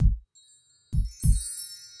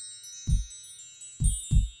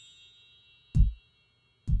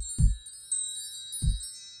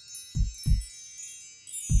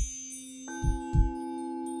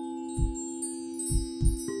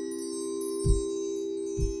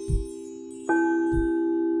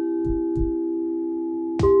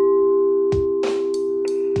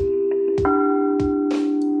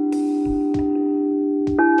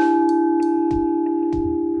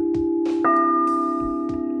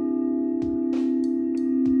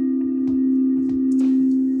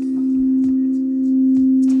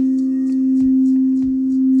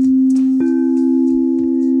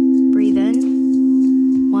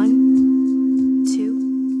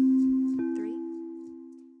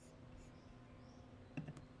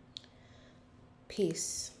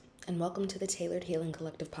Peace, and welcome to the Tailored Healing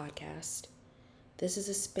Collective podcast. This is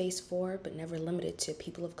a space for, but never limited to,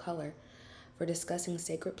 people of color for discussing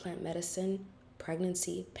sacred plant medicine,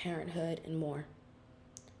 pregnancy, parenthood, and more.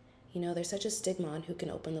 You know, there's such a stigma on who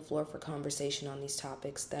can open the floor for conversation on these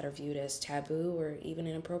topics that are viewed as taboo or even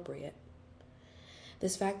inappropriate.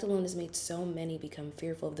 This fact alone has made so many become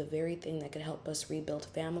fearful of the very thing that could help us rebuild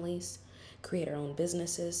families, create our own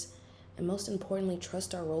businesses, and most importantly,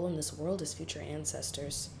 trust our role in this world as future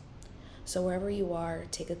ancestors. So wherever you are,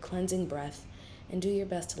 take a cleansing breath and do your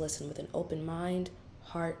best to listen with an open mind,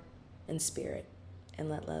 heart, and spirit, and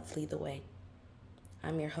let love lead the way.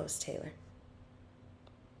 I'm your host, Taylor.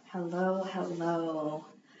 Hello.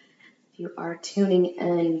 If you are tuning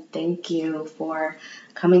in, thank you for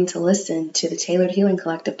coming to listen to the Tailored Healing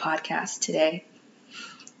Collective podcast today.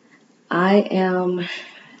 I am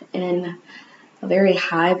in a very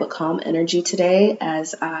high but calm energy today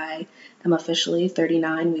as I am officially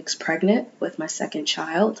 39 weeks pregnant with my second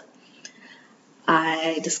child.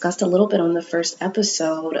 I discussed a little bit on the first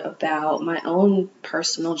episode about my own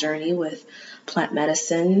personal journey with plant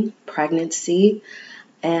medicine, pregnancy,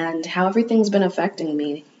 and how everything's been affecting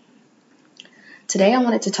me. Today I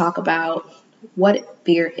wanted to talk about what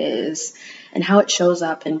fear is and how it shows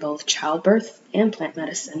up in both childbirth and plant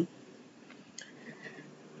medicine.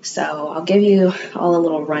 So I'll give you all a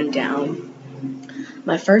little rundown.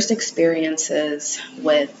 My first experiences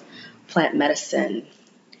with plant medicine.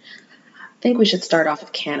 I think we should start off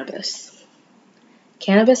with cannabis.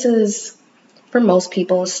 Cannabis is, for most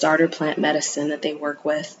people, a starter plant medicine that they work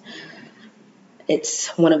with. It's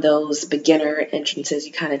one of those beginner entrances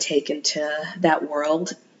you kind of take into that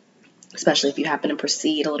world, especially if you happen to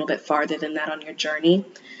proceed a little bit farther than that on your journey.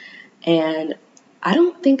 And I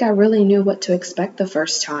don't think I really knew what to expect the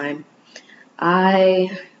first time.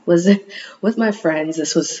 I was with my friends.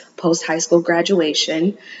 This was post-high school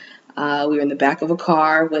graduation. We were in the back of a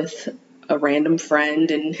car with a random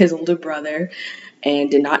friend and his older brother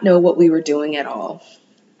and did not know what we were doing at all.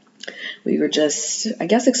 We were just,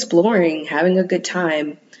 exploring, having a good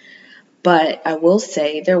time. But I will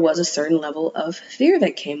say there was a certain level of fear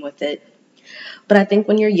that came with it. But I think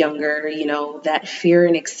when you're younger, that fear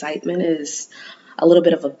and excitement is a little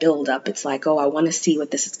bit of a buildup. It's like, oh, I want to see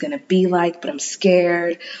what this is going to be like, but I'm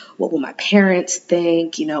scared. What will my parents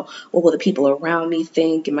think? What will the people around me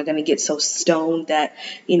think? Am I going to get so stoned that,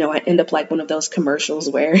 I end up like one of those commercials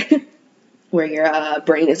where where your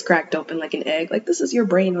brain is cracked open like an egg? Like, this is your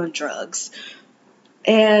brain on drugs.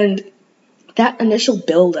 And that initial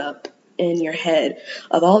buildup in your head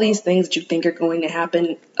of all these things that you think are going to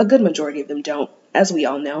happen, a good majority of them don't, as we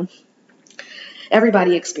all know.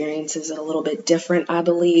 Everybody experiences it a little bit different, I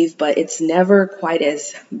believe, but it's never quite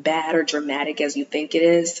as bad or dramatic as you think it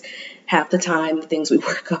is. Half the time, the things we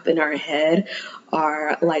work up in our head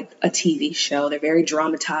are like a TV show. They're very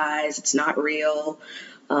dramatized. It's not real.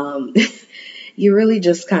 You really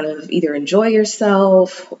just kind of either enjoy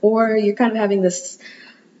yourself or you're kind of having this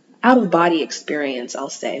out-of-body experience, I'll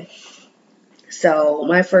say. So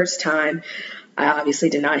my first time, I obviously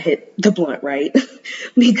did not hit the blunt right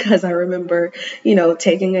because I remember,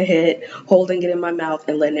 taking a hit, holding it in my mouth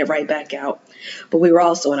and letting it right back out. But we were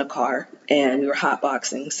also in a car and we were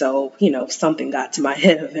hotboxing. So, something got to my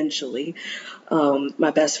head eventually.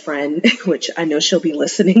 My best friend, which I know she'll be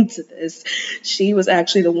listening to this, she was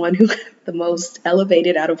actually the one who got the most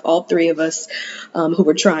elevated out of all three of us who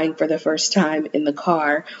were trying for the first time in the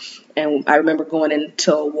car. And I remember going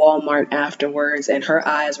into a Walmart afterwards and her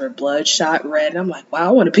eyes were bloodshot red. And I'm like, wow,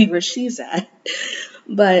 I want to be where she's at.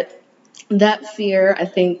 But that fear, I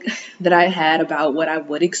think, that I had about what I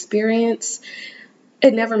would experience,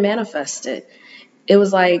 it never manifested. It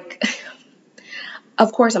was like,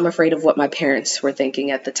 of course, I'm afraid of what my parents were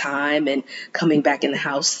thinking at the time and coming back in the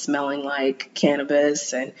house smelling like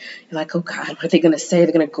cannabis. And you're like, oh God, what are they going to say?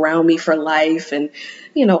 They're going to ground me for life and,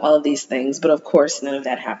 all of these things. But of course, none of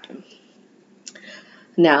that happened.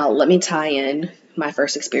 Now, let me tie in my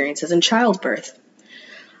first experiences in childbirth.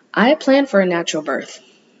 I had planned for a natural birth.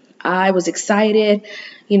 I was excited.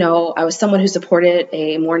 I was someone who supported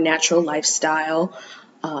a more natural lifestyle.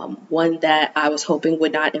 One that I was hoping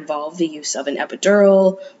would not involve the use of an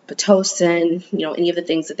epidural, Pitocin, any of the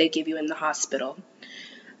things that they give you in the hospital.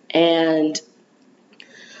 And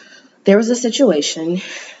there was a situation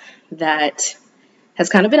that has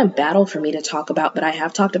kind of been a battle for me to talk about, but I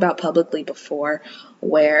have talked about publicly before,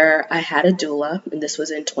 where I had a doula, and this was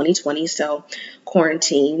in 2020, so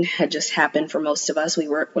quarantine had just happened for most of us.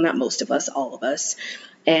 Not most of us, all of us,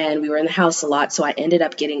 and we were in the house a lot, so I ended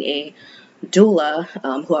up getting a doula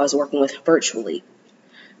who I was working with virtually.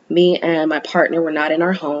 Me and my partner were not in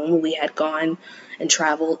our home. We had gone and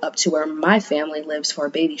traveled up to where my family lives for a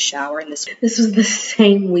baby shower. And this was the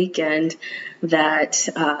same weekend that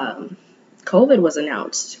COVID was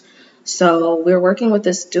announced. So we were working with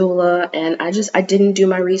this doula, and I didn't do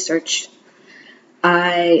my research.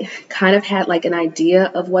 I kind of had like an idea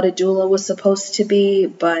of what a doula was supposed to be,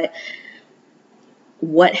 but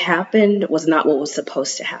what happened was not what was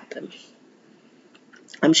supposed to happen.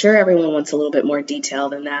 I'm sure everyone wants a little bit more detail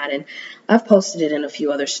than that, and I've posted it in a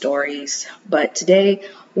few other stories, but today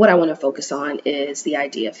what I want to focus on is the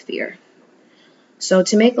idea of fear. So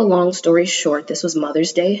to make a long story short, this was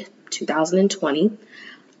Mother's Day 2020.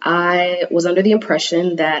 I was under the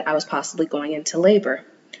impression that I was possibly going into labor,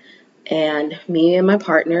 and me and my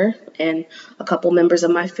partner and a couple members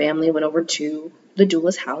of my family went over to the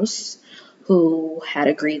doula's house, who had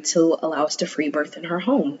agreed to allow us to free birth in her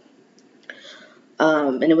home.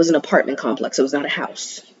 And it was an apartment complex. It was not a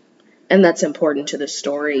house. And that's important to the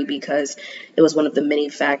story because it was one of the many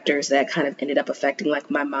factors that kind of ended up affecting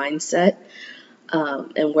like my mindset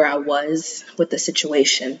and where I was with the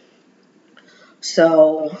situation.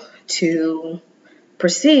 So to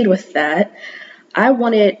proceed with that, I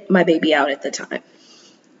wanted my baby out at the time.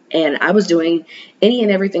 And I was doing any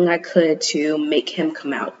and everything I could to make him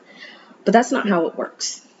come out. But that's not how it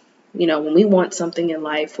works. You know, when we want something in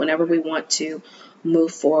life, whenever we want to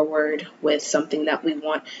move forward with something that we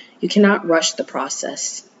want, you cannot rush the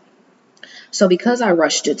process. So because I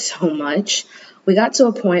rushed it so much, we got to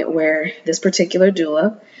a point where this particular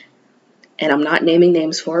doula, and I'm not naming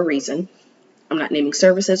names for a reason, I'm not naming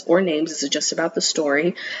services or names, this is just about the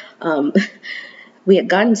story. We had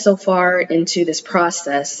gotten so far into this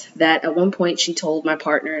process that at one point she told my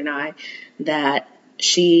partner and I that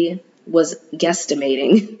she was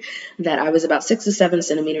guesstimating that I was about 6 to 7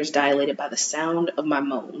 centimeters dilated by the sound of my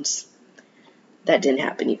moans. That didn't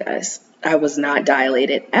happen, you guys. I was not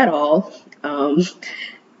dilated at all.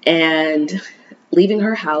 And leaving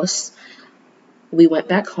her house, we went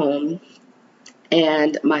back home,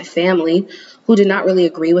 and my family, who did not really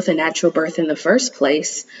agree with a natural birth in the first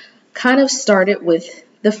place, kind of started with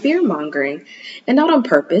the fear mongering, and not on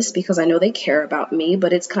purpose because I know they care about me,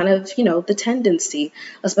 but it's kind of, the tendency,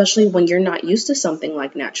 especially when you're not used to something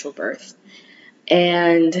like natural birth.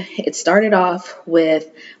 And it started off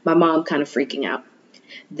with my mom kind of freaking out.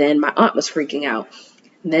 Then my aunt was freaking out.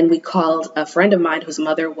 Then we called a friend of mine whose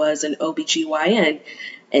mother was an OBGYN,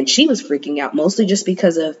 and she was freaking out, mostly just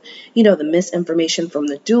because of, the misinformation from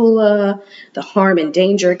the doula, the harm and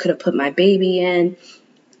danger it could have put my baby in.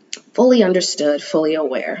 Fully understood, fully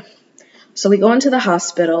aware. So we go into the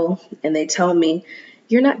hospital and they tell me,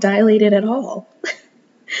 "You're not dilated at all."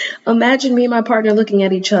 Imagine me and my partner looking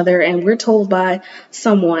at each other and we're told by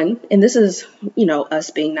someone, and this is,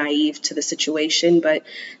 us being naive to the situation, but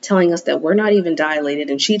telling us that we're not even dilated,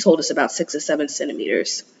 and she told us about 6 to 7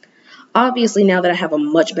 centimeters. Obviously, now that I have a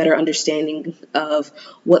much better understanding of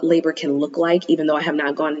what labor can look like, even though I have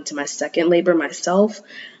not gone into my second labor myself,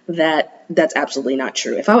 that's absolutely not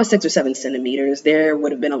true. If I was 6 or 7 centimeters, there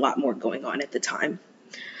would have been a lot more going on at the time.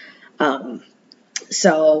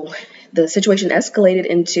 So the situation escalated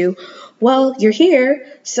into, well, you're here,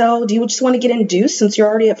 so do you just want to get induced since you're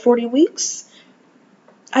already at 40 weeks?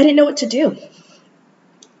 I didn't know what to do.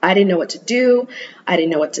 I didn't know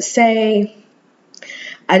what to say.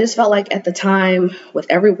 I just felt like at the time, with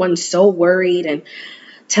everyone so worried and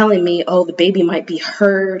telling me, oh, the baby might be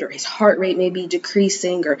hurt or his heart rate may be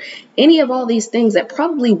decreasing or any of all these things that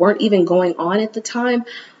probably weren't even going on at the time,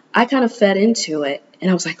 I kind of fed into it. And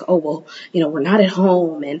I was like, oh, well, we're not at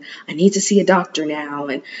home and I need to see a doctor now.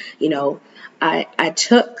 And, I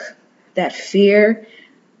took that fear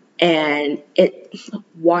and it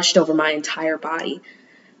washed over my entire body,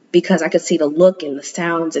 because I could see the look and the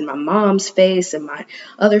sounds in my mom's face and my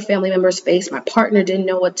other family member's face. My partner didn't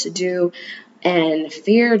know what to do, and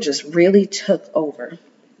fear just really took over.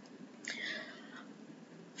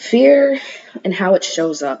 Fear and how it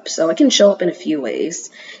shows up. So it can show up in a few ways.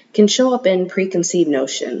 It can show up in preconceived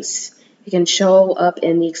notions. It can show up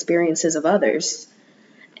in the experiences of others,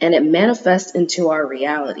 and it manifests into our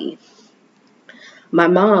reality. My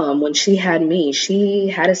mom, when she had me, she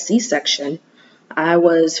had a C-section. I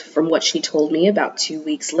was, from what she told me, about 2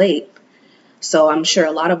 weeks late. So I'm sure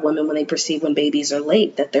a lot of women, when they perceive when babies are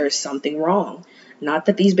late, that there's something wrong. Not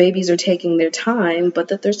that these babies are taking their time, but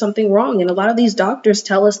that there's something wrong. And a lot of these doctors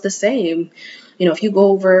tell us the same. If you go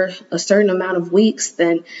over a certain amount of weeks,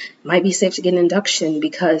 then it might be safe to get an induction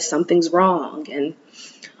because something's wrong. And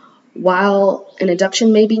while an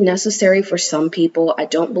induction may be necessary for some people, I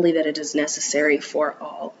don't believe that it is necessary for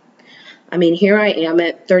all. I mean, here I am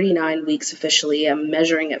at 39 weeks officially. I'm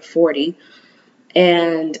measuring at 40,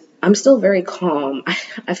 and I'm still very calm.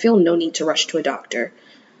 I feel no need to rush to a doctor.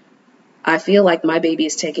 I feel like my baby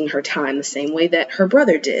is taking her time the same way that her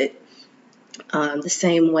brother did, the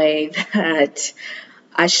same way that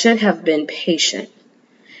I should have been patient.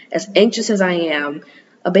 As anxious as I am,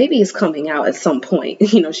 a baby is coming out at some point.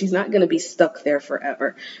 She's not going to be stuck there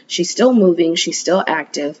forever. She's still moving, she's still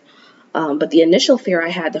active. But the initial fear I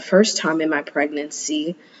had the first time in my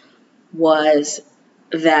pregnancy was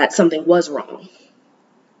that something was wrong.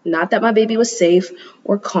 Not that my baby was safe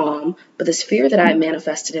or calm, but this fear that I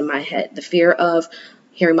manifested in my head, the fear of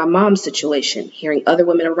hearing my mom's situation, hearing other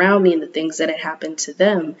women around me and the things that had happened to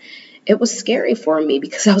them. It was scary for me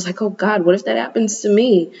because I was like, oh God, what if that happens to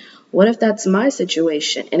me? What if that's my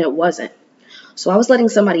situation? And it wasn't. So I was letting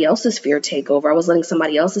somebody else's fear take over. I was letting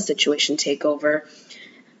somebody else's situation take over.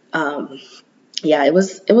 It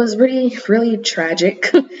was really, really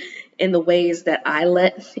tragic in the ways that I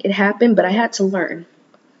let it happen, but I had to learn.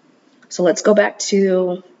 So let's go back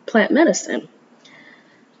to plant medicine.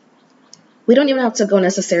 We don't even have to go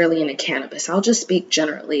necessarily into cannabis. I'll just speak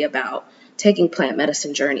generally about taking plant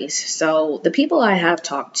medicine journeys. So the people I have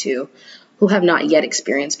talked to who have not yet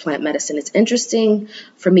experienced plant medicine, it's interesting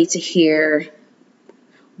for me to hear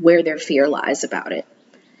where their fear lies about it.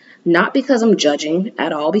 Not because I'm judging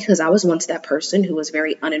at all, because I was once that person who was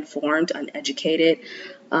very uninformed, uneducated,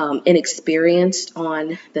 inexperienced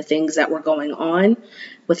on the things that were going on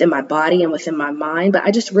within my body and within my mind. But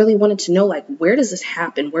I just really wanted to know, like, where does this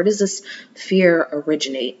happen? Where does this fear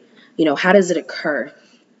originate? How does it occur?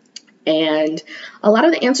 And a lot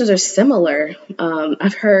of the answers are similar.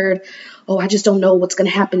 I've heard, oh, I just don't know what's going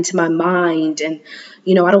to happen to my mind. And,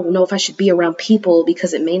 I don't know if I should be around people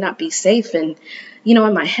because it may not be safe. And,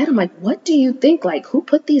 in my head, I'm like, what do you think? Like, who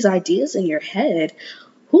put these ideas in your head?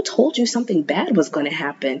 Who told you something bad was going to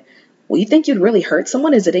happen? Well, you think you'd really hurt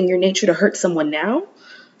someone? Is it in your nature to hurt someone now?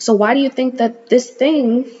 So why do you think that this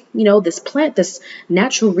thing, this plant, this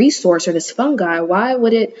natural resource or this fungi, why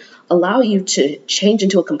would it allow you to change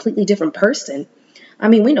into a completely different person? I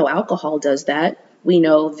mean, we know alcohol does that. We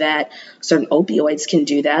know that certain opioids can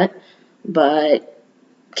do that. But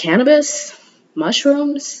cannabis,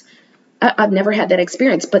 mushrooms, I've never had that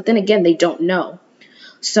experience. But then again, they don't know.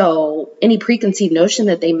 So any preconceived notion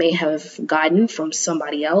that they may have gotten from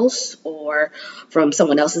somebody else or from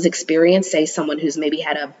someone else's experience, say someone who's maybe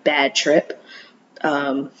had a bad trip,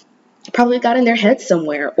 probably got in their head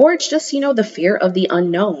somewhere. Or it's just, the fear of the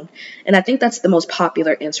unknown. And I think that's the most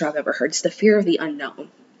popular answer I've ever heard. It's the fear of the unknown.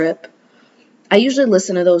 I usually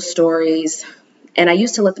listen to those stories, and I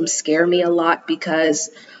used to let them scare me a lot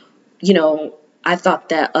because, I thought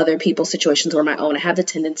that other people's situations were my own. I have the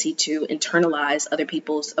tendency to internalize other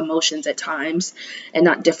people's emotions at times and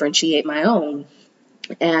not differentiate my own.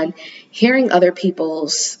 And hearing other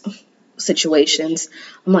people's situations,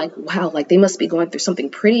 I'm like, wow, like they must be going through something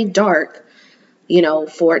pretty dark,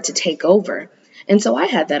 for it to take over. And so I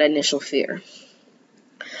had that initial fear.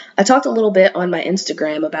 I talked a little bit on my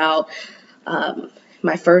Instagram about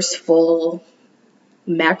my first full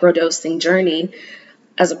macrodosing journey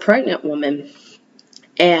as a pregnant woman.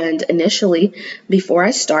 And initially, before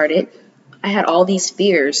I started, I had all these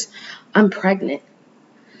fears. I'm pregnant.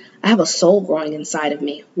 I have a soul growing inside of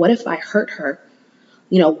me. What if I hurt her?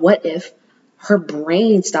 What if her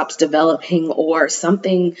brain stops developing or some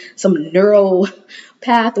neural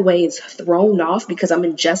pathway is thrown off because I'm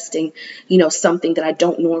ingesting, something that I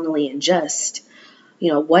don't normally ingest?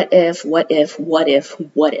 What if?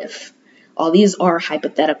 All these are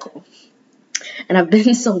hypothetical. And I've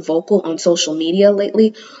been so vocal on social media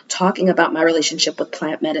lately talking about my relationship with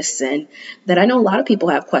plant medicine that I know a lot of people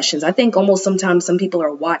have questions. I think almost sometimes some people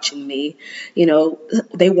are watching me.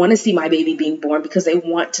 They want to see my baby being born because they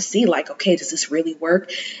want to see, like, okay, does this really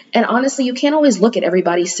work? And honestly, you can't always look at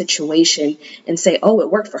everybody's situation and say, oh,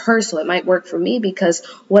 it worked for her, so it might work for me, because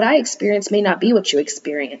what I experience may not be what you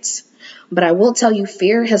experience. But I will tell you,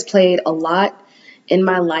 fear has played a lot in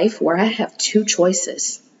my life where I have two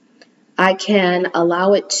choices. I can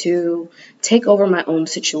allow it to take over my own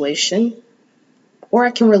situation, or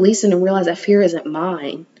I can release it and realize that fear isn't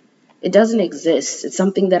mine. It doesn't exist. It's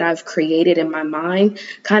something that I've created in my mind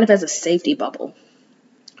kind of as a safety bubble.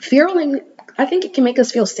 Fear only, I think it can make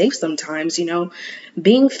us feel safe sometimes,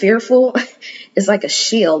 Being fearful is like a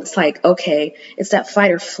shield. It's like, okay, it's that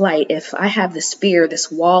fight or flight. If I have this fear,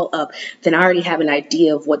 this wall up, then I already have an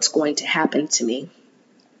idea of what's going to happen to me.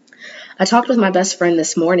 I talked with my best friend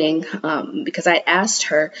this morning because I asked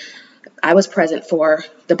her, I was present for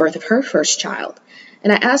the birth of her first child,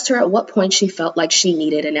 and I asked her at what point she felt like she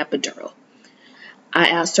needed an epidural. I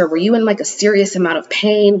asked her, were you in like a serious amount of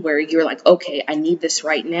pain where you're like, okay, I need this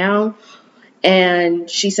right now? And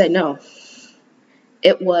she said no.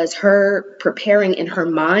 It was her preparing in her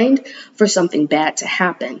mind for something bad to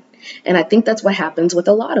happen. And I think that's what happens with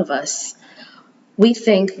a lot of us. We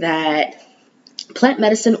think that plant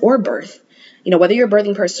medicine or birth, whether you're a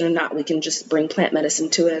birthing person or not, we can just bring plant medicine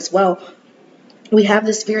to it as well. We have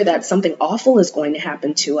this fear that something awful is going to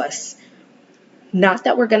happen to us. Not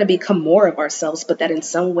that we're going to become more of ourselves, but that in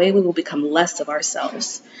some way we will become less of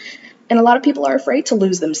ourselves. And a lot of people are afraid to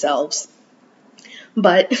lose themselves.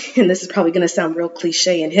 But, and this is probably going to sound real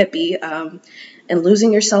cliche and hippie, in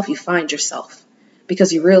losing yourself, you find yourself.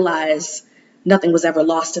 Because you realize nothing was ever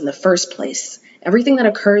lost in the first place. Everything that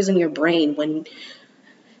occurs in your brain when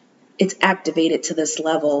it's activated to this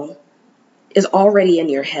level is already in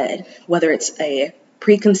your head, whether it's a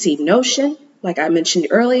preconceived notion, like I mentioned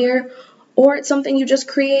earlier, or it's something you just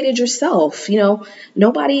created yourself.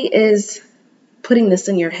 Nobody is putting this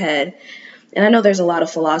in your head. And I know there's a lot of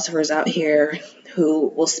philosophers out here who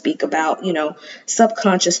will speak about,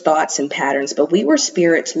 subconscious thoughts and patterns, but we were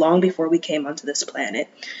spirits long before we came onto this planet.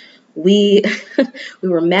 We we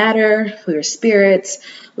were matter, we were spirits,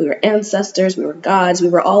 we were ancestors, we were gods, we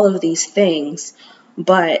were all of these things.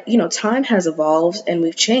 But, time has evolved and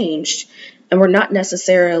we've changed, and we're not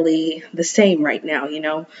necessarily the same right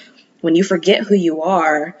now. When you forget who you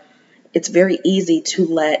are, it's very easy to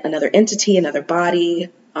let another entity, another body,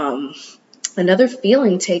 another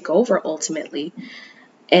feeling take over ultimately.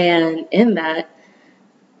 And in that,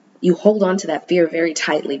 you hold on to that fear very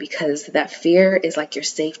tightly, because that fear is like your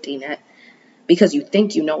safety net, because you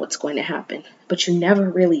think you know what's going to happen, but you never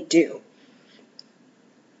really do.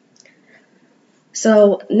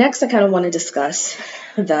 So next, I kind of want to discuss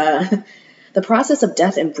the process of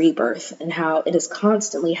death and rebirth and how it is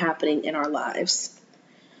constantly happening in our lives.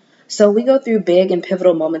 So we go through big and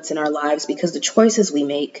pivotal moments in our lives because the choices we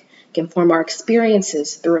make can form our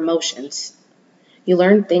experiences through emotions. You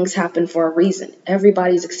learn things happen for a reason.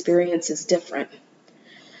 Everybody's experience is different.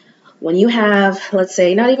 When you have, let's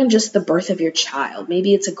say, not even just the birth of your child,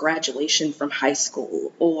 maybe it's a graduation from high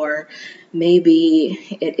school, or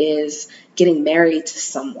maybe it is getting married to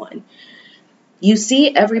someone. You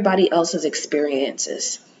see everybody else's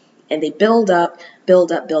experiences, and they build up,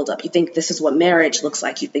 build up, build up. You think this is what marriage looks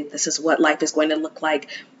like. You think this is what life is going to look like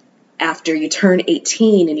after you turn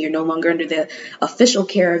 18 and you're no longer under the official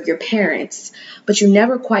care of your parents. But you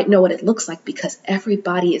never quite know what it looks like because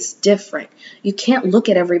everybody is different. You can't look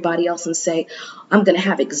at everybody else and say, I'm going to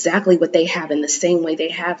have exactly what they have in the same way they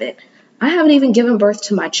have it. I haven't even given birth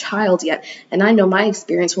to my child yet, and I know my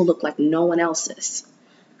experience will look like no one else's.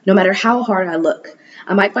 No matter how hard I look,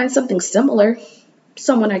 I might find something similar,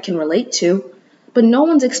 someone I can relate to, but no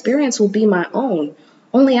one's experience will be my own.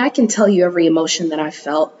 Only I can tell you every emotion that I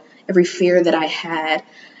felt, every fear that I had,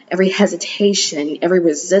 every hesitation, every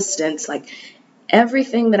resistance, like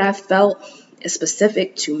everything that I felt is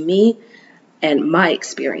specific to me and my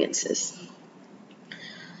experiences.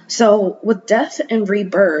 So with death and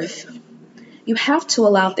rebirth, you have to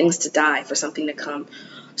allow things to die for something to come.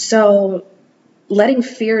 So letting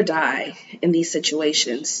fear die in these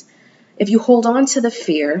situations. If you hold on to the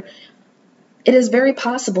fear, it is very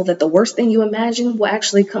possible that the worst thing you imagine will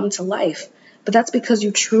actually come to life. But that's because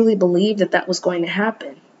you truly believe that that was going to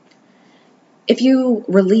happen. If you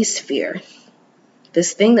release fear,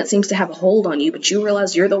 this thing that seems to have a hold on you, but you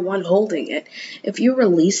realize you're the one holding it, if you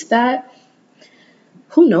release that,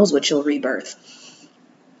 who knows what you'll rebirth?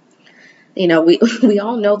 We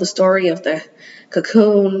all know the story of the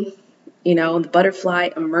cocoon, the butterfly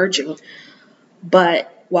emerging.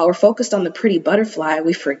 But while we're focused on the pretty butterfly,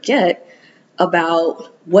 we forget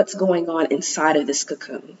about what's going on inside of this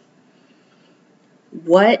cocoon.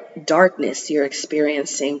 What darkness you're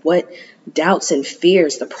experiencing, what doubts and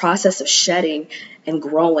fears, the process of shedding and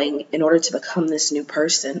growing in order to become this new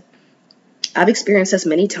person. I've experienced this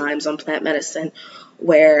many times on plant medicine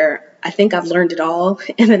where I think I've learned it all,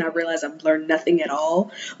 and then I realize I've learned nothing at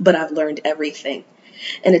all, but I've learned everything.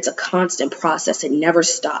 And it's a constant process. It never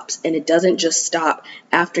stops. And it doesn't just stop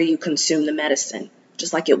after you consume the medicine,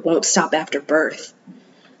 just like it won't stop after birth.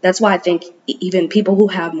 That's why I think even people who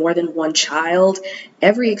have more than one child,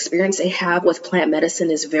 every experience they have with plant medicine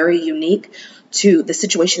is very unique to the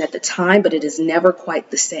situation at the time, but it is never quite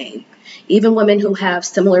the same. Even women who have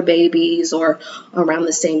similar babies or around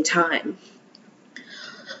the same time.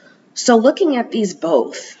 So looking at these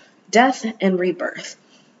both, death and rebirth,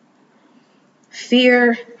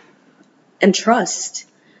 fear and trust,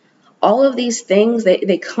 all of these things,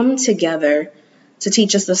 they come together to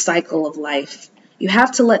teach us the cycle of life. You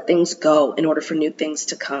have to let things go in order for new things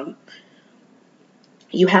to come.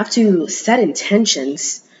 You have to set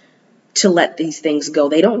intentions to let these things go.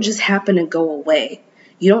 They don't just happen and go away.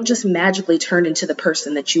 You don't just magically turn into the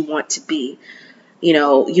person that you want to be. You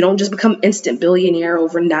don't just become instant billionaire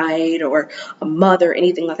overnight or a mother,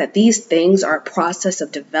 anything like that. These things are a process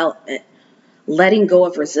of development. Letting go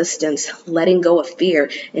of resistance, letting go of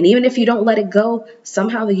fear. And even if you don't let it go,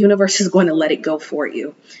 somehow the universe is going to let it go for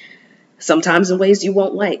you. Sometimes in ways you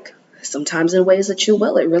won't like, sometimes in ways that you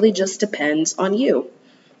will. It really just depends on you.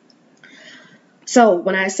 So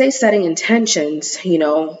when I say setting intentions,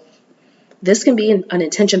 this can be an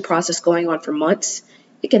intention process going on for months.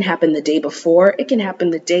 It can happen the day before. It can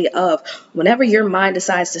happen the day of. Whenever your mind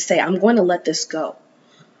decides to say, I'm going to let this go.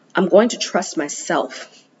 I'm going to trust myself.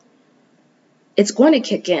 It's going to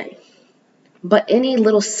kick in. But any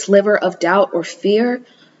little sliver of doubt or fear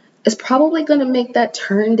is probably going to make that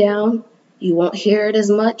turn down. You won't hear it as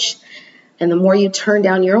much. And the more you turn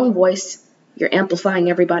down your own voice, you're amplifying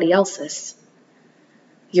everybody else's.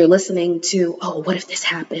 You're listening to, oh, what if this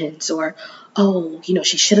happens? Or, oh,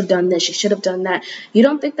 she should have done this. She should have done that. You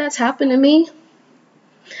don't think that's happened to me?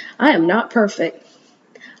 I am not perfect.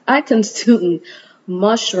 I consumed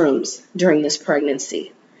mushrooms during this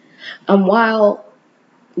pregnancy. And while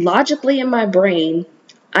logically in my brain,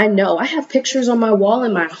 I know I have pictures on my wall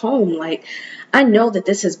in my home. Like, I know that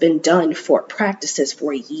this has been done for practices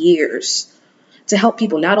for years to help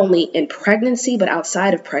people not only in pregnancy, but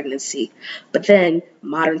outside of pregnancy. But then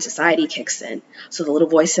modern society kicks in. So the little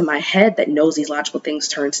voice in my head that knows these logical things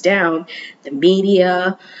turns down. The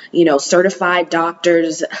media, certified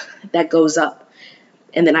doctors, that goes up.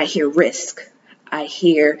 And then I hear risk. I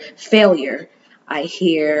hear failure. I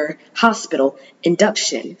hear hospital,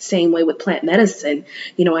 induction. Same way with plant medicine.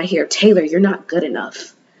 I hear, Taylor, you're not good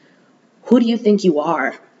enough. Who do you think you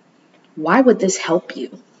are? Why would this help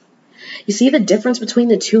you? You see the difference between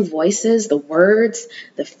the two voices, the words,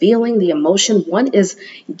 the feeling, the emotion? One is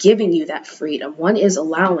giving you that freedom. One is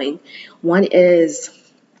allowing. One is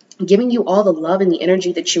giving you all the love and the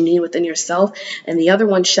energy that you need within yourself. And the other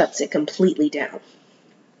one shuts it completely down.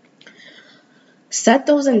 Set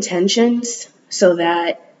those intentions so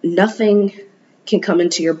that nothing can come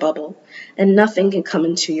into your bubble and nothing can come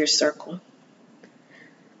into your circle.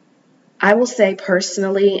 I will say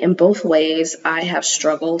personally, in both ways, I have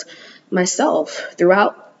struggled myself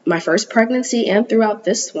throughout my first pregnancy and throughout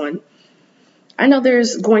this one. I know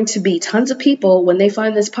there's going to be tons of people when they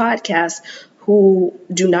find this podcast who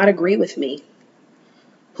do not agree with me,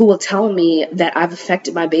 who will tell me that I've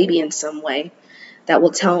affected my baby in some way, that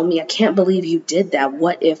will tell me, I can't believe you did that.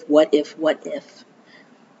 What if?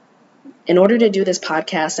 In order to do this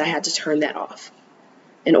podcast, I had to turn that off.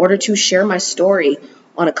 In order to share my story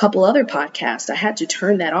on a couple other podcasts, I had to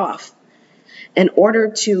turn that off. In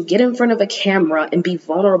order to get in front of a camera and be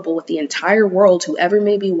vulnerable with the entire world, whoever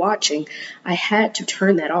may be watching, I had to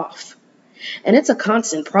turn that off. And it's a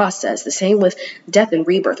constant process. The same with death and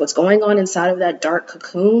rebirth. What's going on inside of that dark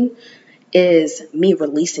cocoon is me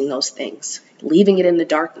releasing those things, leaving it in the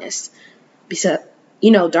darkness. Because,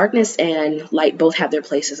 darkness and light both have their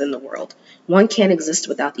places in the world. One can't exist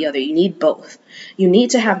without the other. You need both. You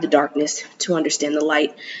need to have the darkness to understand the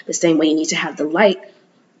light, the same way you need to have the light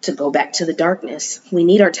to go back to the darkness. We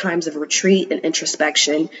need our times of retreat and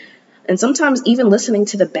introspection, and sometimes even listening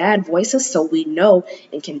to the bad voices so we know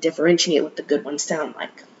and can differentiate what the good ones sound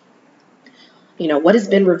like. What has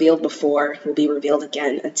been revealed before will be revealed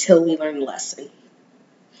again until we learn the lesson.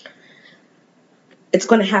 It's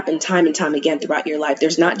going to happen time and time again throughout your life.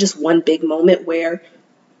 There's not just one big moment where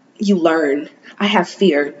you learn, I have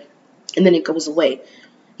fear, and then it goes away.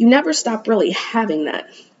 You never stop really having that.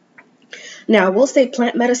 Now, I will say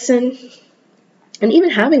plant medicine, and even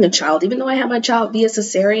having a child, even though I had my child via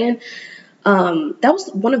cesarean, that was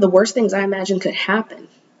one of the worst things I imagined could happen.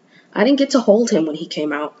 I didn't get to hold him when he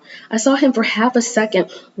came out. I saw him for half a second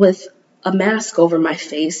with a mask over my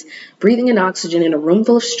face, breathing in oxygen in a room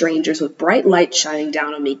full of strangers with bright light shining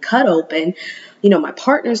down on me, cut open. My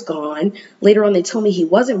partner's gone. Later on, they told me he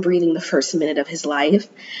wasn't breathing the first minute of his life.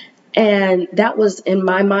 And that was, in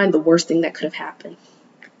my mind, the worst thing that could have happened.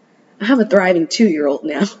 I have a thriving 2-year-old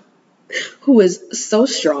now who is so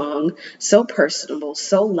strong, so personable,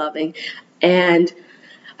 so loving. And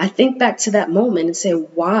I think back to that moment and say,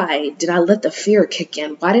 why did I let the fear kick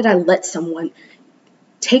in? Why did I let someone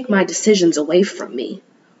take my decisions away from me?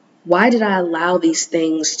 Why did I allow these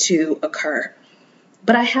things to occur?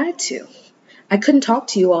 But I had to. I couldn't talk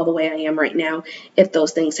to you all the way I am right now if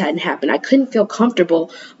those things hadn't happened. I couldn't feel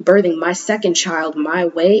comfortable birthing my second child my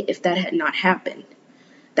way if that had not happened.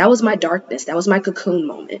 That was my darkness. That was my cocoon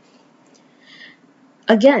moment.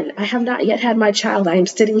 Again, I have not yet had my child. I am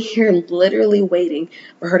sitting here literally waiting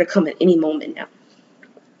for her to come at any moment now.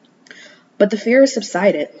 But the fear has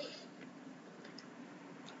subsided.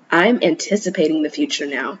 I'm anticipating the future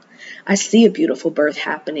now. I see a beautiful birth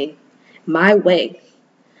happening my way.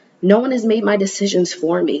 No one has made my decisions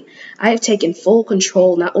for me. I have taken full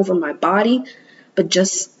control, not over my body, but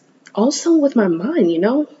just also with my mind, you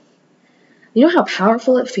know? You know how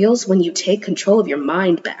powerful it feels when you take control of your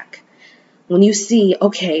mind back? When you see,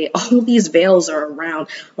 okay, all these veils are around.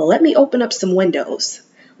 Well, let me open up some windows.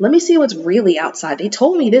 Let me see what's really outside. They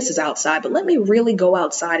told me this is outside, but let me really go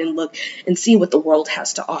outside and look and see what the world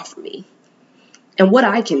has to offer me and what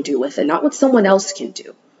I can do with it, not what someone else can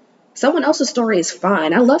do. Someone else's story is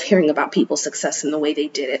fine. I love hearing about people's success and the way they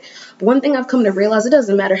did it. But one thing I've come to realize, it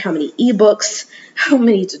doesn't matter how many ebooks, how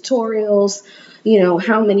many tutorials,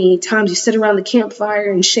 how many times you sit around the campfire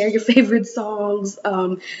and share your favorite songs.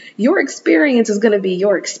 Your experience is going to be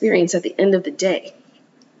your experience at the end of the day.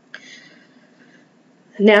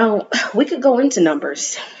 Now, we could go into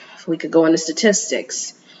numbers. We could go into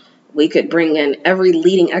statistics. We could bring in every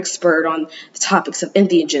leading expert on the topics of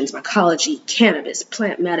entheogens, mycology, cannabis,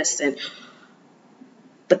 plant medicine.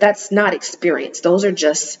 But that's not experience. Those are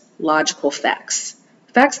just logical facts.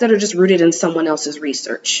 Facts that are just rooted in someone else's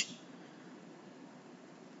research.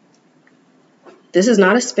 This is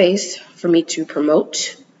not a space for me to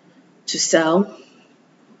promote, to sell,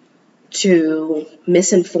 to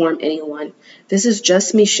misinform anyone. This is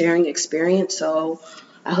just me sharing experience, so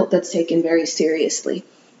I hope that's taken very seriously.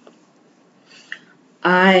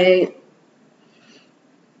 I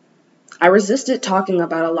resisted talking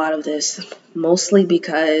about a lot of this, mostly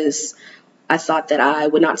because I thought that I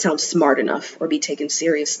would not sound smart enough or be taken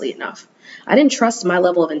seriously enough. I didn't trust my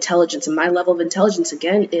level of intelligence, and my level of intelligence,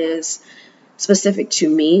 again, is specific to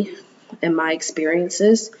me and my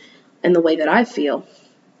experiences and the way that I feel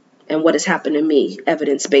and what has happened to me,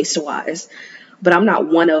 evidence-based wise. But I'm not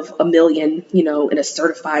one of a million, in a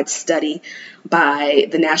certified study by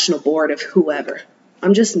the national board of whoever.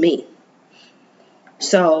 I'm just me.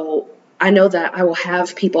 So I know that I will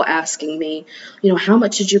have people asking me, how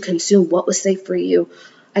much did you consume? What was safe for you?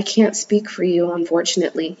 I can't speak for you,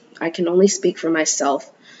 unfortunately. I can only speak for myself.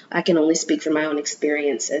 I can only speak for my own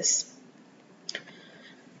experiences.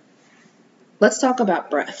 Let's talk about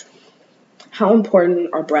breath. How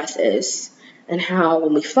important our breath is, and how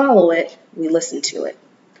when we follow it, we listen to it.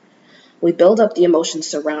 We build up the emotions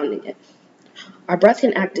surrounding it. Our breath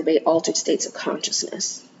can activate altered states of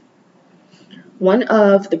consciousness. One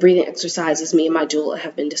of the breathing exercises me and my doula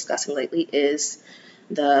have been discussing lately is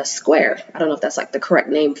the square. I don't know if that's like the correct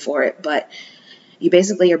name for it, but you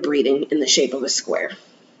basically are breathing in the shape of a square.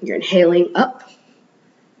 You're inhaling up,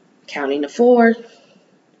 counting to 4,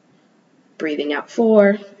 breathing out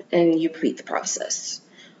 4, and you repeat the process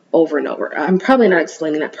over and over. I'm probably not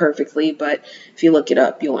explaining that perfectly, but if you look it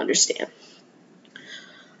up, you'll understand.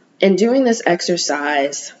 And during this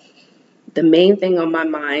exercise, the main thing on my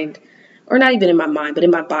mind, or not even in my mind, but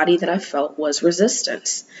in my body that I felt was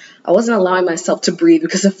resistance. I wasn't allowing myself to breathe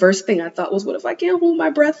because the first thing I thought was, what if I can't hold my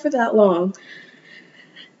breath for that long?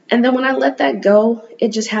 And then when I let that go, it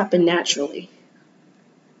just happened naturally.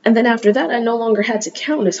 And then after that, I no longer had to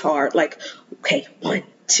count as hard, like, okay, 1,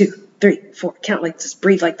 2, 3, 4, count like this,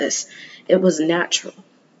 breathe like this. It was natural.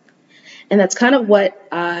 And that's kind of what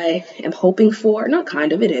I am hoping for. Not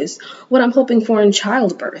kind of, it is. What I'm hoping for in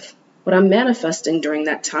childbirth. What I'm manifesting during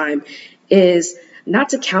that time is not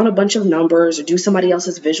to count a bunch of numbers or do somebody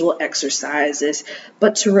else's visual exercises,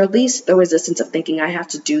 but to release the resistance of thinking I have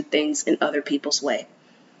to do things in other people's way.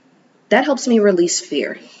 That helps me release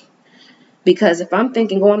fear. Because if I'm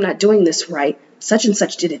thinking, I'm not doing this right, such and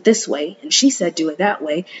such did it this way, and she said do it that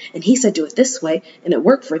way, and he said do it this way, and it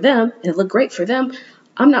worked for them, and it looked great for them,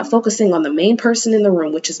 I'm not focusing on the main person in the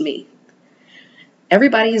room, which is me.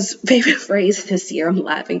 Everybody's favorite phrase this year, I'm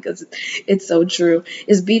laughing because it's so true,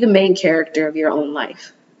 is be the main character of your own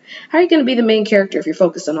life. How are you going to be the main character if you're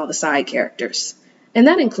focused on all the side characters? And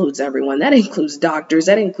that includes everyone. That includes doctors.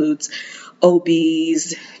 That includes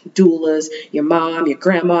OBs, doulas, your mom, your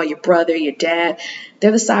grandma, your brother, your dad.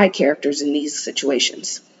 They're the side characters in these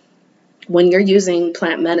situations. When you're using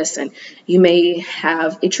plant medicine, you may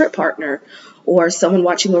have a trip partner or someone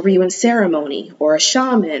watching over you in ceremony or a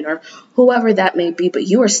shaman or whoever that may be, but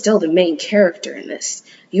you are still the main character in this.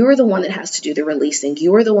 You are the one that has to do the releasing.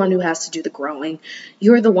 You are the one who has to do the growing.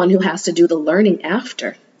 You are the one who has to do the learning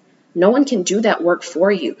after. No one can do that work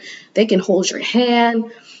for you. They can hold your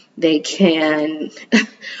hand. They can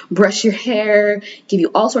brush your hair, give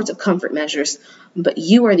you all sorts of comfort measures, but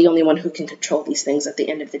you are the only one who can control these things at the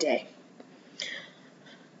end of the day.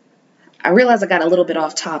 I realized I got a little bit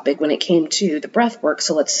off topic when it came to the breath work,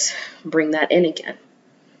 so let's bring that in again.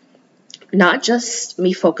 Not just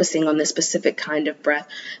me focusing on this specific kind of breath,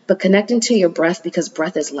 but connecting to your breath, because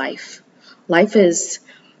breath is life. Life is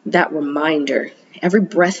that reminder. Every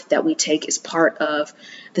breath that we take is part of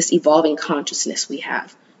this evolving consciousness we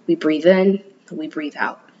have. We breathe in, we breathe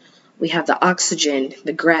out. We have the oxygen,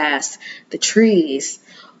 the grass, the trees,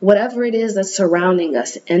 whatever it is that's surrounding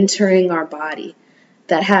us, entering our body,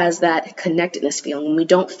 that has that connectedness feeling. When we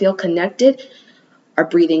don't feel connected, our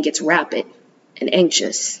breathing gets rapid and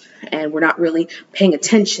anxious, and we're not really paying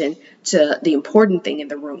attention to the important thing in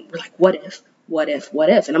the room. We're like, what if, what if, what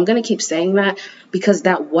if? And I'm going to keep saying that because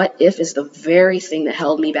that what if is the very thing that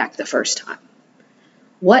held me back the first time.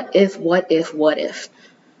 What if, what if, what if?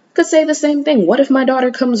 Could say the same thing. What if my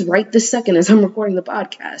daughter comes right this second as I'm recording the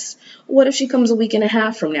podcast? What if she comes a week and a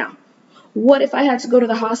half from now? What if I had to go to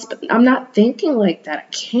the hospital? I'm not thinking like that.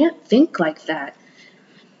 I can't think like that.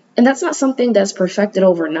 And that's not something that's perfected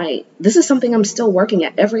overnight. This is something I'm still working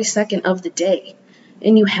at every second of the day.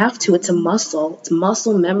 And you have to. It's a muscle. It's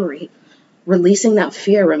muscle memory. Releasing that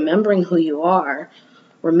fear, remembering who you are,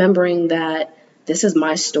 remembering that this is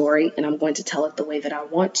my story and I'm going to tell it the way that I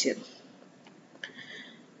want to.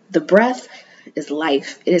 The breath is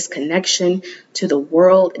life. It is connection to the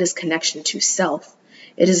world. It is connection to self.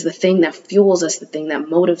 It is the thing that fuels us, the thing that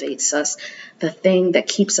motivates us, the thing that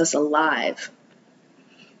keeps us alive.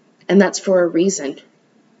 And that's for a reason.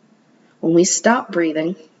 When we stop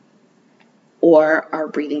breathing, or our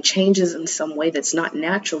breathing changes in some way that's not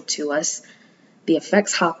natural to us, the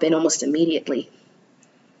effects hop in almost immediately.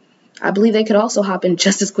 I believe they could also hop in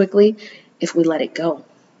just as quickly if we let it go.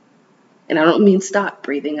 And I don't mean stop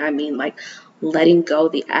breathing, I mean like letting go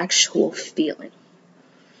the actual feeling.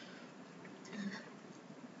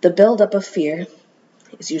 The buildup of fear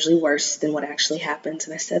is usually worse than what actually happens.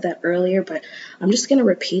 And I said that earlier, but I'm just going to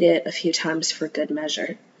repeat it a few times for good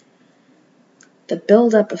measure. The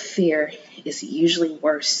buildup of fear is usually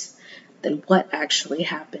worse than what actually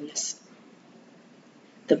happens.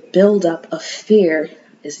 The buildup of fear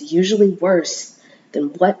is usually worse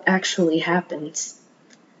than what actually happens.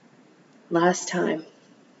 Last time.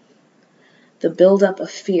 The buildup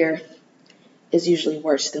of fear is usually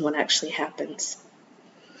worse than what actually happens.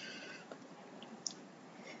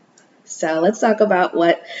 So let's talk about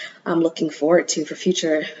what I'm looking forward to for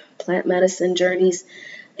future plant medicine journeys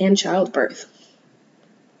and childbirth.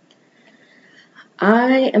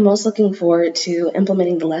 I am most looking forward to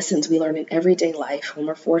implementing the lessons we learn in everyday life when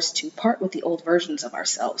we're forced to part with the old versions of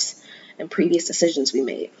ourselves and previous decisions we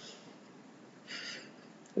made.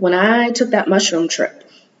 When I took that mushroom trip,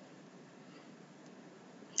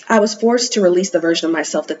 I was forced to release the version of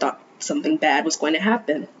myself that thought something bad was going to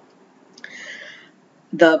happen.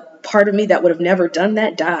 The part of me that would have never done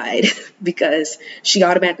that died because she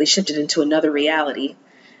automatically shifted into another reality,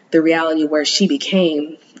 the reality where she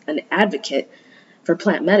became an advocate for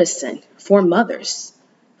plant medicine, for mothers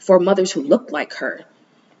who look like her,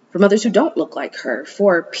 for mothers who don't look like her,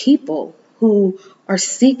 for people who are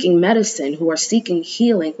seeking medicine, who are seeking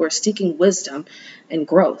healing, who are seeking wisdom and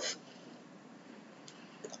growth.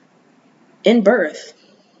 In birth,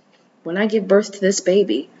 when I give birth to this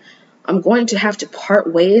baby, I'm going to have to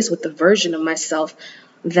part ways with the version of myself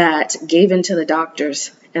that gave in to the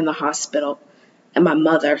doctors and the hospital and my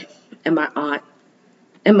mother and my aunt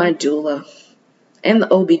and my doula and the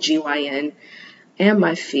OBGYN and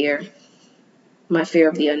my fear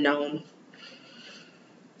of the unknown.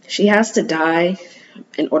 She has to die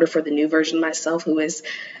in order for the new version of myself, who is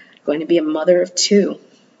going to be a mother of 2,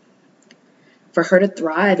 for her to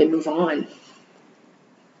thrive and move on.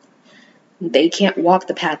 They can't walk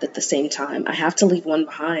the path at the same time. I have to leave one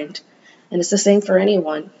behind. And it's the same for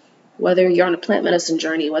anyone. Whether you're on a plant medicine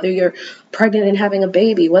journey, whether you're pregnant and having a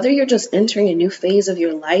baby, whether you're just entering a new phase of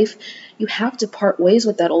your life, you have to part ways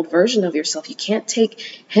with that old version of yourself. You can't take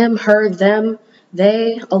him, her, them,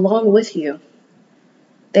 they along with you.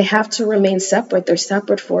 They have to remain separate. They're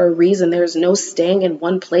separate for a reason. There's no staying in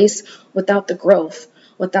one place without the growth,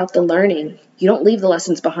 without the learning. You don't leave the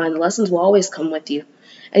lessons behind. The lessons will always come with you.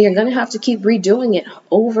 And you're going to have to keep redoing it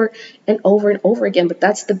over and over and over again. But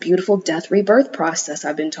that's the beautiful death rebirth process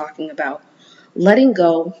I've been talking about. Letting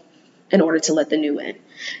go in order to let the new in.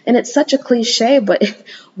 And it's such a cliche, but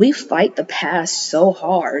we fight the past so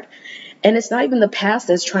hard. And it's not even the past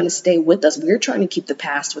that's trying to stay with us. We're trying to keep the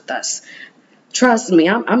past with us. Trust me,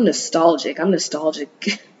 I'm nostalgic. I'm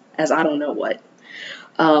nostalgic as I don't know what.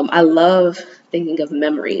 I love thinking of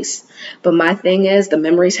memories. But my thing is, the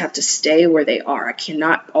memories have to stay where they are. I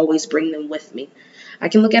cannot always bring them with me. I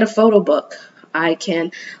can look at a photo book. I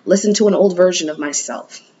can listen to an old version of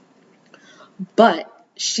myself. but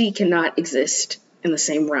she cannot exist in the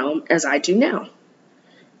same realm as I do now.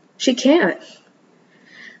 She can't.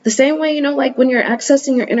 The same way, like when you're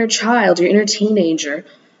accessing your inner child, your inner teenager,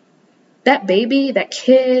 that baby, that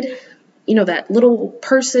kid, that little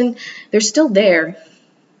person, they're still there,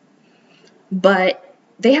 but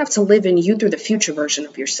they have to live in you through the future version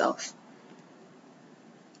of yourself.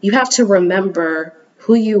 You have to remember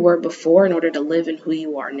who you were before in order to live in who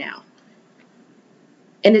you are now.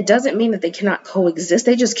 And it doesn't mean that they cannot coexist.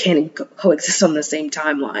 They just can't coexist on the same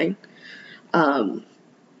timeline.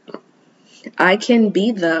 I can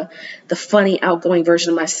be the funny, outgoing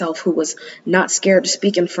version of myself who was not scared to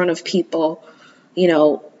speak in front of people,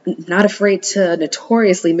 not afraid to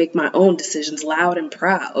notoriously make my own decisions loud and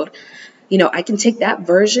proud. I can take that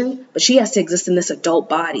version, but she has to exist in this adult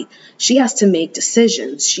body. She has to make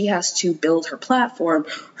decisions. She has to build her platform,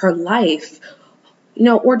 her life,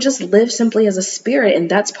 or just live simply as a spirit. And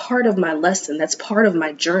that's part of my lesson. That's part of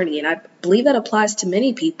my journey. And I believe that applies to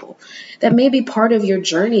many people. That may be part of your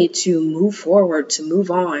journey to move forward, to move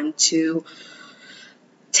on, to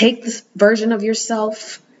take this version of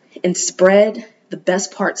yourself and spread the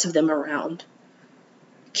best parts of them around.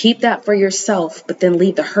 Keep that for yourself, but then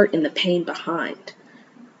leave the hurt and the pain behind.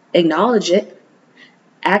 Acknowledge it.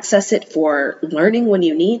 Access it for learning when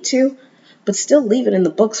you need to, but still leave it in the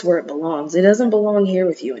books where it belongs. It doesn't belong here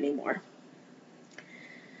with you anymore.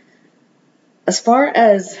 As far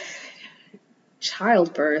as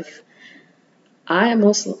childbirth, I'm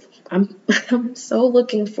so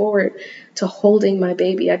looking forward to holding my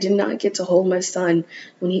baby. I did not get to hold my son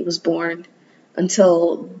when he was born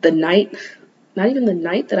until the night, not even the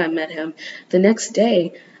night that I met him, the next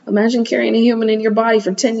day. Imagine carrying a human in your body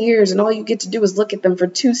for 10 years and all you get to do is look at them for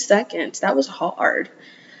 2 seconds. That was hard.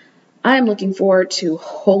 I am looking forward to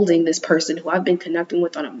holding this person who I've been connecting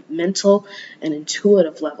with on a mental and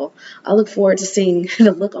intuitive level. I look forward to seeing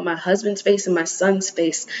the look on my husband's face and my son's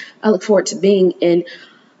face. I look forward to being in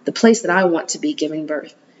the place that I want to be giving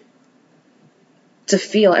birth. To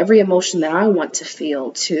feel every emotion that I want to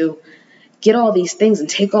feel, to get all these things and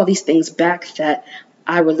take all these things back that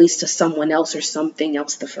I released to someone else or something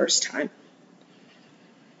else the first time.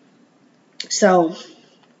 So,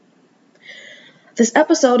 this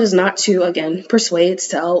episode is not to, again, persuade,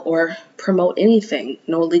 sell, or promote anything.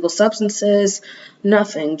 No illegal substances,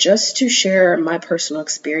 nothing. Just to share my personal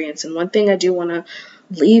experience. And one thing I do want to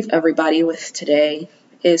leave everybody with today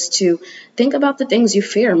is to think about the things you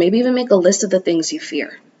fear. Maybe even make a list of the things you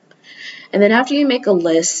fear. And then after you make a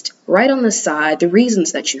list, write on the side the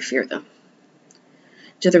reasons that you fear them.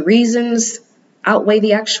 Do the reasons outweigh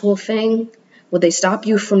the actual thing? Would they stop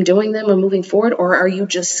you from doing them or moving forward, or are you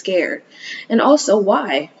just scared? And also,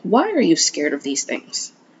 why? Why are you scared of these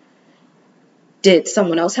things? Did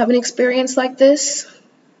someone else have an experience like this?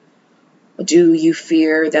 Do you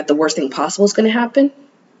fear that the worst thing possible is going to happen?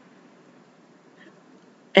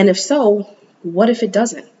 And if so, what if it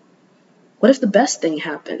doesn't? What if the best thing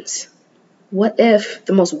happens? What if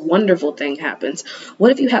the most wonderful thing happens?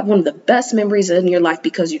 What if you have one of the best memories in your life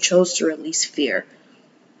because you chose to release fear?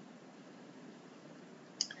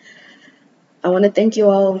 I want to thank you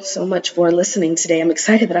all so much for listening today. I'm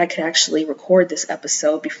excited that I could actually record this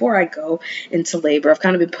episode before I go into labor. I've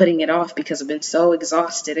kind of been putting it off because I've been so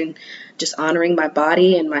exhausted and just honoring my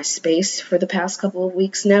body and my space for the past couple of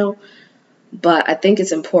weeks now. But I think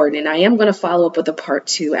it's important, and I am going to follow up with a part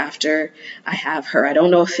 2 after I have her. I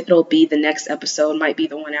don't know if it'll be the next episode, might be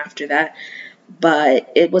the one after that.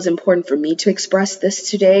 But it was important for me to express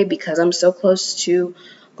this today because I'm so close to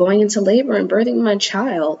going into labor and birthing my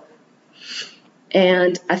child.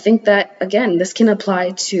 And I think that, again, this can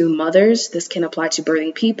apply to mothers, this can apply to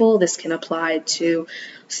birthing people, this can apply to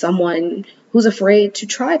someone who's afraid to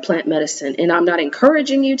try plant medicine. And I'm not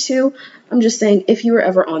encouraging you to. I'm just saying if you were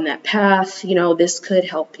ever on that path, this could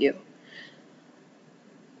help you.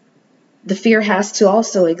 The fear has to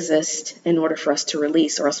also exist in order for us to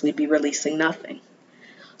release, or else we'd be releasing nothing.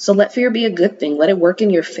 So let fear be a good thing. Let it work in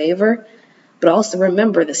your favor. But also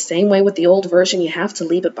remember, the same way with the old version, you have to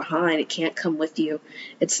leave it behind. It can't come with you.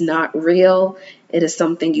 It's not real. It is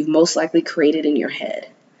something you've most likely created in your head.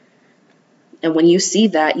 And when you see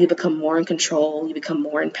that, you become more in control, you become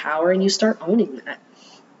more in power, and you start owning that.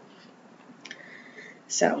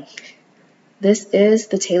 So, this is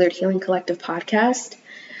the Tailored Healing Collective podcast.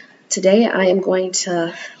 Today, I am going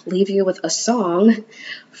to leave you with a song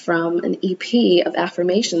from an EP of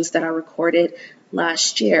affirmations that I recorded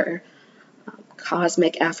last year.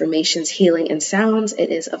 Cosmic Affirmations, Healing and Sounds. It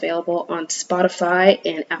is available on Spotify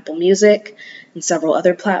and Apple Music and several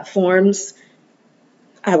other platforms.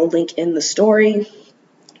 I will link in the story.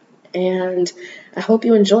 and I hope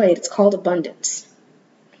you enjoy it. It's called Abundance.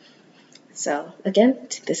 So again,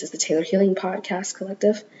 this is the Taylor Healing Podcast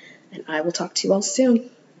Collective, and I will talk to you all soon.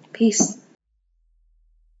 Peace.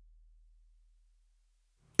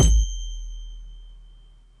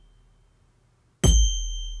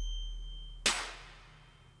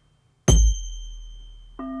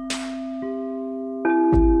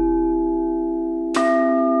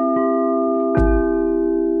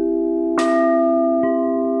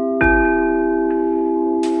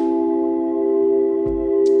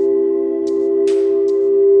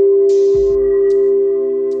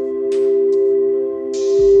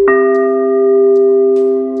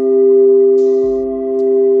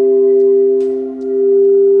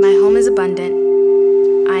 My home is abundant.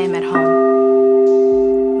 I am at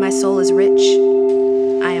home. My soul is rich.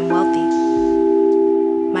 I am wealthy.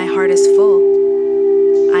 My heart is full.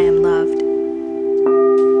 I am loved.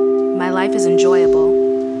 My life is enjoyable.